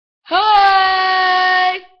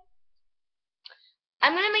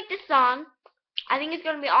song. I think it's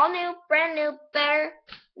gonna be all new, brand new, better.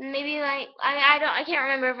 Maybe like I can't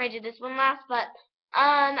remember if I did this one last, but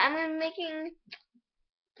I'm gonna be making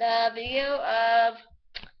the video of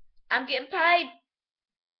I'm getting paid.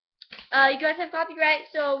 You guys have copyright,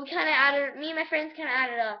 so we kind of added, me and my friends kind of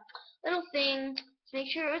added a little thing to make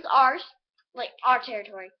sure it was ours, like our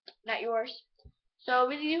territory, not yours. So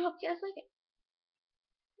really do hope you guys like it.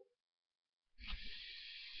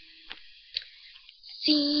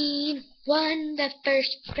 Scene 1, the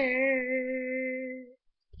first verse.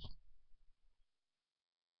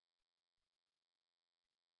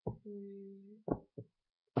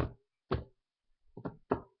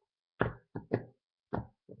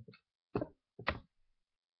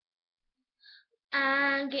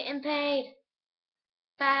 I'm getting paid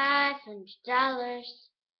 $500.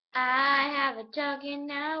 I have a dog and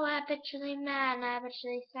now I'm actually mad, I'm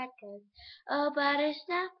actually sad 'cause oh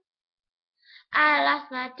buttersnap, I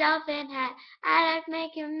lost my dolphin hat. I like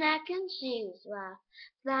making mac and cheese while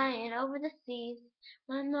flying over the seas.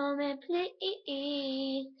 One moment please,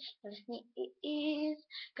 never sneeze.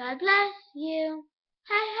 God bless you,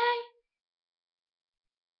 hey hey.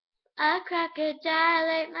 A crocodile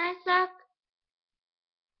ate my sock.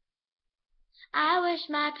 I wish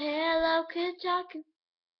my pillow could talk.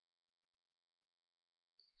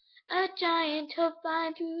 A giant toad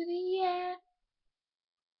flying through the air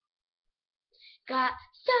got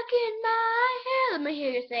stuck in my hair. Let me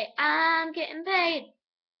hear you say, I'm getting paid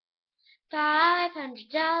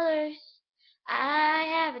 $500. I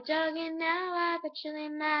have a dog and now I'm actually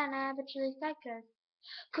mad, I'm actually sad 'cause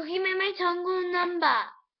Cookie made my tongue go number.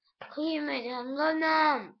 Cookie made my tongue go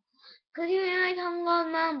numb. Cookie made my tongue go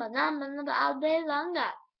number, number all day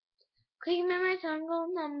longer. Cookie made my tongue go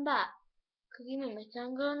number. Cookie made my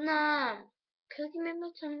tongue go numb. Cookie made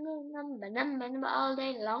my tongue go number all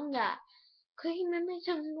day longer. Cookie made my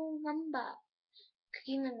tongue go number.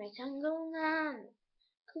 Cookie made my tongue go numb.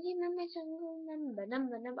 Cookie made my tongue go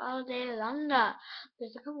number all day longer.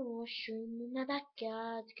 There's a purple mushroom in the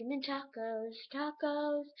backyard, skimming tacos,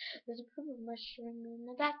 tacos. There's a purple mushroom in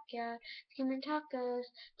the backyard, skimming tacos,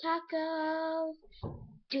 tacos.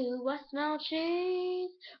 Do I smell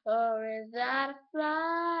cheese, or is that a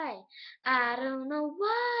fly? I don't know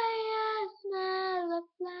why I smell a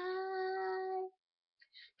fly.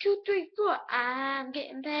 2, 3, 4, I'm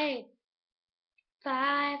getting paid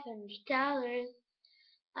 $500.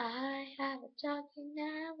 I have a dog and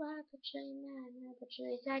now I'm actually mad, I'm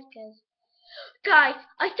actually sad 'cause guys,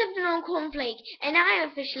 I stepped on a cornflake and I am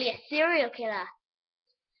officially a serial killer.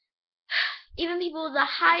 Even people with the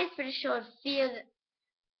highest British sword fear,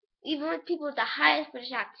 even with people with the highest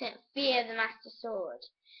British accent fear the Master Sword.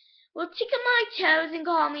 Well, tickle my toes and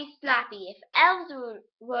call me Slappy. If elves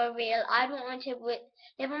were real, I'd want one to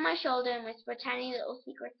live on my shoulder and whisper tiny little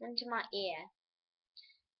secrets into my ear.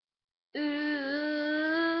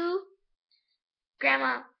 Ooh,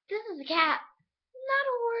 Grandma, this is a cat, not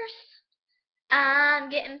a horse. I'm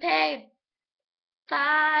getting paid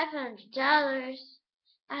 $500.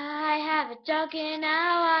 I have a dog and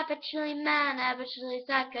now I'm actually mad, I'm actually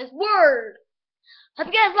sad 'cause word. Hope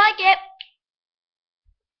you guys like it.